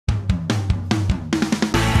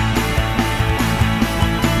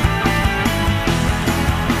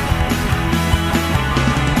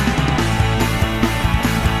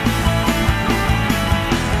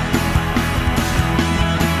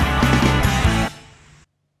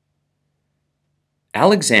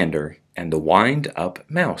Alexander and the Wind-Up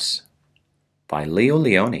Mouse by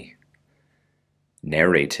Lionni.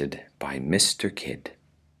 Narrated by Mr. Kidd.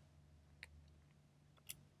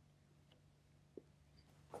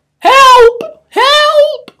 Help!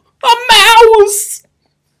 Help! A mouse!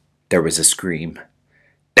 There was a scream,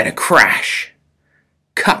 then a crash.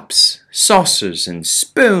 Cups, saucers, and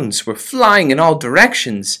spoons were flying in all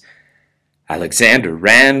directions. Alexander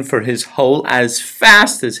ran for his hole as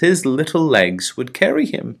fast as his little legs would carry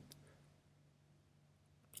him.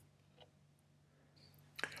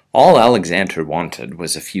 All Alexander wanted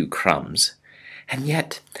was a few crumbs, and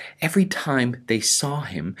yet every time they saw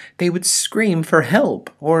him, they would scream for help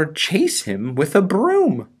or chase him with a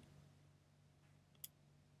broom.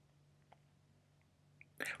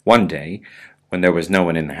 One day, when there was no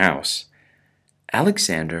one in the house,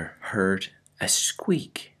 Alexander heard a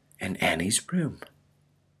squeak in Annie's room.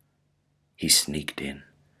 He sneaked in,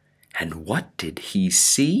 and what did he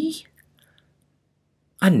see?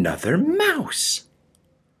 Another mouse!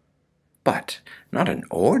 But not an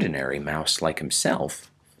ordinary mouse like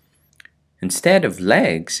himself. Instead of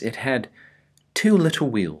legs, it had 2 little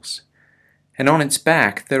wheels, and on its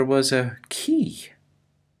back there was a key.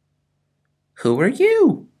 "Who are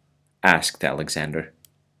you?" asked Alexander.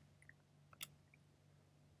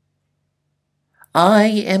 I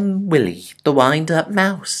am Willie, the wind-up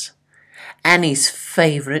mouse, Annie's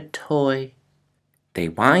favorite toy. They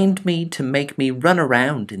wind me to make me run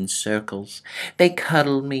around in circles. They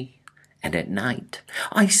cuddle me, and at night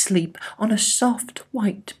I sleep on a soft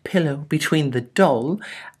white pillow between the doll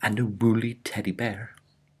and a woolly teddy bear.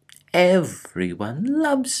 Everyone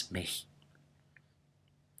loves me.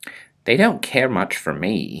 "They don't care much for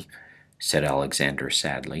me," said Alexander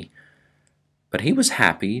sadly, but he was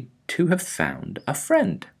happy to have found a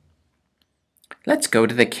friend. "Let's go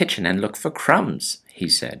to the kitchen and look for crumbs," he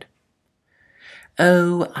said.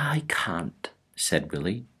 "Oh, I can't," said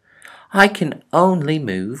Willie. "I can only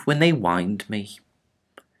move when they wind me.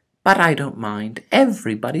 But I don't mind.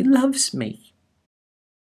 Everybody loves me."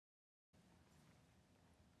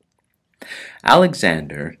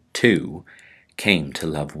 Alexander, too, came to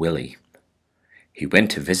love Willie. He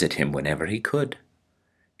went to visit him whenever he could.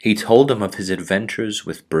 He told him of his adventures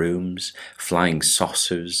with brooms, flying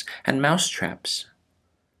saucers, and mousetraps.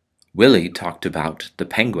 Willie talked about the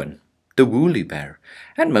penguin, the woolly bear,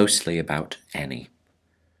 and mostly about Annie.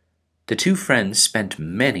 The 2 friends spent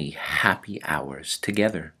many happy hours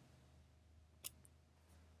together.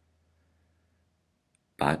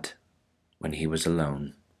 But when he was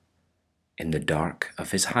alone, in the dark of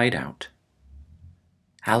his hideout,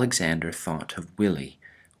 Alexander thought of Willie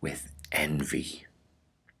with envy.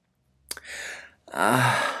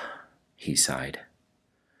 "Ah," he sighed.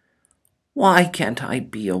 "Why can't I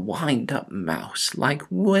be a wind-up mouse like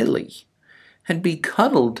Willie and be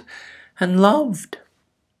cuddled and loved?"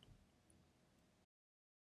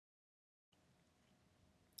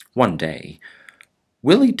 One day,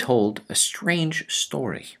 Willie told a strange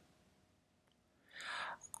story.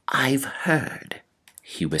 "I've heard,"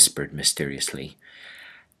 he whispered mysteriously,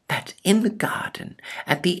 "that in the garden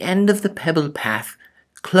at the end of the pebble path,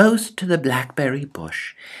 close to the blackberry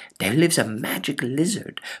bush, there lives a magic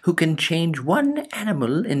lizard who can change one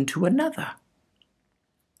animal into another."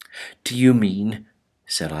 "Do you mean,"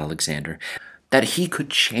 said Alexander, "that he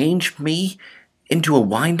could change me into a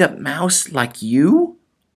wind-up mouse like you?"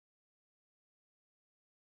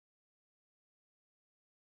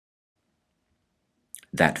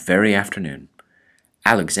 That very afternoon,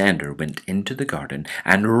 Alexander went into the garden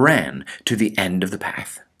and ran to the end of the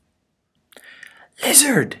path.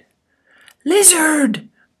 "Lizard! Lizard!"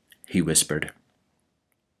 he whispered.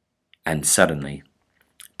 And suddenly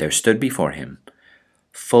there stood before him,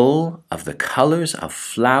 full of the colors of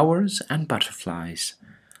flowers and butterflies,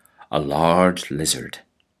 a large lizard.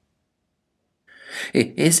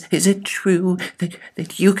 Is it true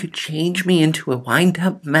that you could change me into a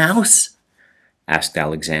wind-up mouse?" asked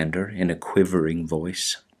Alexander in a quivering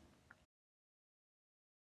voice.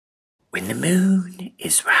 "When the moon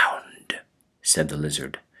is round," said the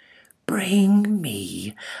lizard, "bring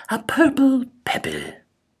me a purple pebble."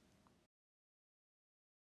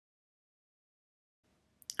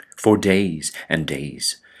 For days and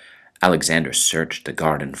days, Alexander searched the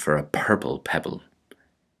garden for a purple pebble.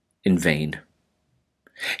 In vain.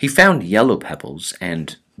 He found yellow pebbles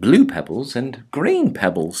and blue pebbles and green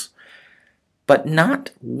pebbles, but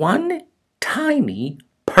not one tiny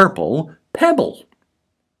purple pebble.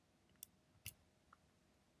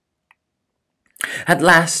 At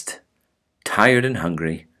last, tired and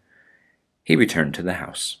hungry, he returned to the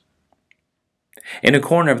house. In a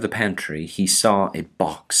corner of the pantry, he saw a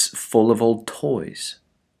box full of old toys.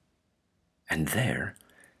 And there,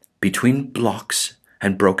 between blocks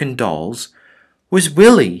and broken dolls, was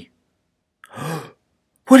Willie.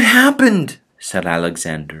 "What happened?" said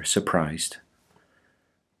Alexander, surprised.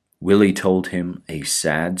 Willie told him a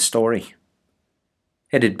sad story.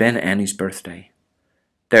 It had been Annie's birthday.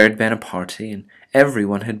 There had been a party, and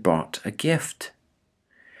everyone had brought a gift.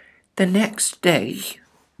 "The next day,"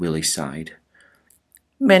 Willie sighed,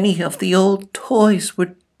 "many of the old toys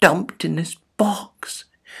were dumped in this box.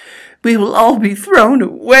 We will all be thrown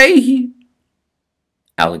away."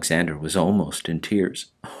 Alexander was almost in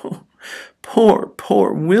tears. "Oh,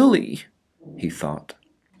 poor Willie," he thought.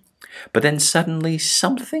 But then suddenly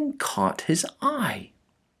something caught his eye.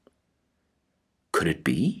 Could it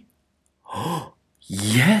be? Oh,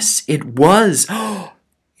 yes, it was. Oh,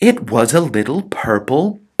 it was a little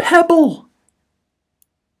purple pebble.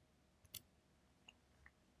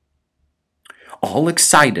 All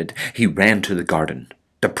excited, he ran to the garden,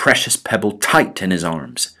 the precious pebble tight in his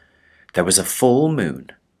arms. There was a full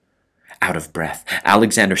moon. Out of breath,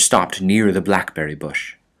 Alexander stopped near the blackberry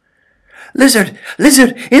bush. "Lizard!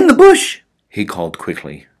 Lizard! In the bush!" he called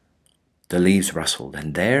quickly. The leaves rustled,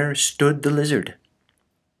 and there stood the lizard.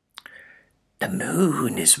 "The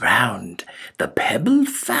moon is round, the pebble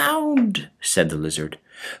found," said the lizard.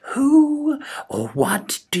 "Who or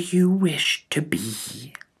what do you wish to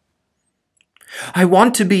be?" "I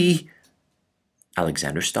want to be—"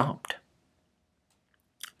 Alexander stopped.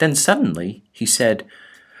 Then suddenly he said,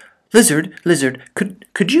 "Lizard, lizard,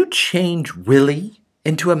 could you change Willie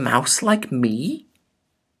into a mouse like me?"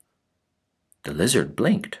 The lizard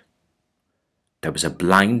blinked. There was a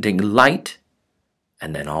blinding light,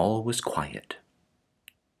 and then all was quiet.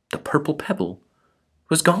 The purple pebble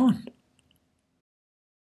was gone.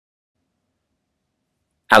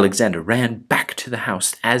 Alexander ran back to the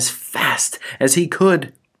house as fast as he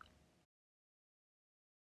could.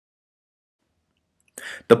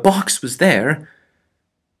 The box was there,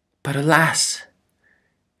 but alas,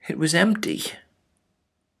 it was empty.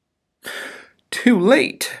 "Too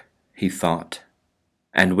late," he thought,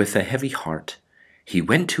 and with a heavy heart, he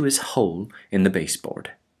went to his hole in the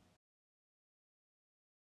baseboard.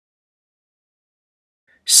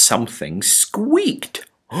 Something squeaked.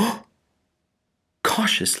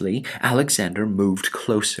 Cautiously, Alexander moved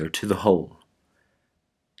closer to the hole.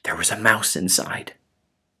 There was a mouse inside.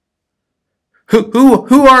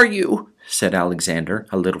 Who are you?" said Alexander,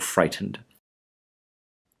 a little frightened.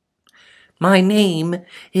 "My name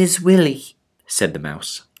is Willie," said the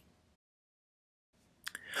mouse.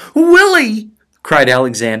 "Willie!" cried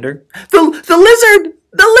Alexander. The lizard!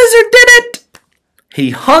 The lizard did it!"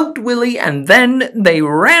 He hugged Willie, and then they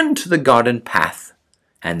ran to the garden path,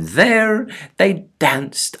 and there they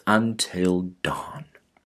danced until dawn.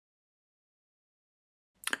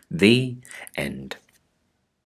 The end.